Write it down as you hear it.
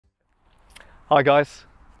Hi guys,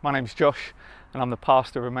 my name's Josh and I'm the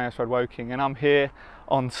pastor of Emmaus Road Woking, and I'm here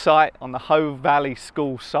on site on the Hoe Valley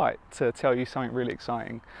School site to tell you something really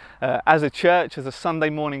exciting. As a church, as a Sunday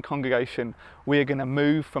morning congregation, we're going to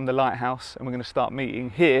move from the Lighthouse and we're going to start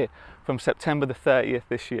meeting here from September the 30th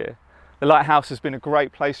this year. The Lighthouse has been a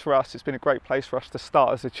great place for us. It's been a great place for us to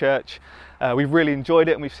start as a church. We've really enjoyed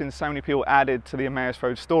it and we've seen so many people added to the Emmaus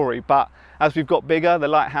Road story. But as we've got bigger, the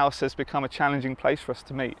Lighthouse has become a challenging place for us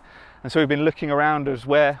to meet. And so we've been looking around as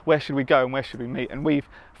where should we go and where should we meet? And we've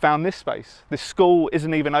found this space. This school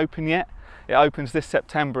isn't even open yet. It opens this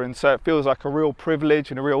September, and so it feels like a real privilege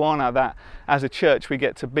and a real honour that as a church we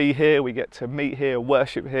get to be here, we get to meet here,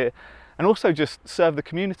 worship here, and also just serve the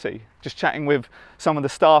community. Just chatting with some of the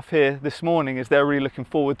staff here this morning is they're really looking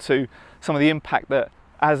forward to some of the impact that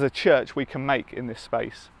as a church we can make in this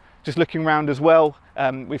space. Just looking around as well,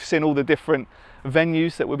 we've seen all the different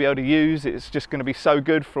venues that we'll be able to use. It's just going to be so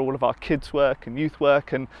good for all of our kids work and youth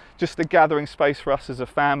work, and just the gathering space for us as a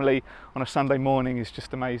family on a Sunday morning is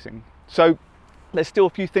just amazing. So there's still a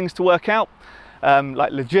few things to work out,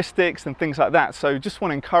 like logistics and things like that. So just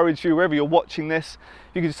want to encourage you, wherever you're watching this,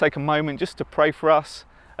 if you could just take a moment just to pray for us.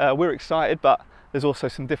 We're excited, but there's also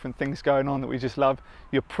some different things going on that we just love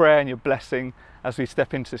your prayer and your blessing as we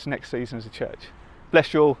step into this next season as a church.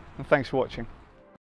 Bless you all, and thanks for watching.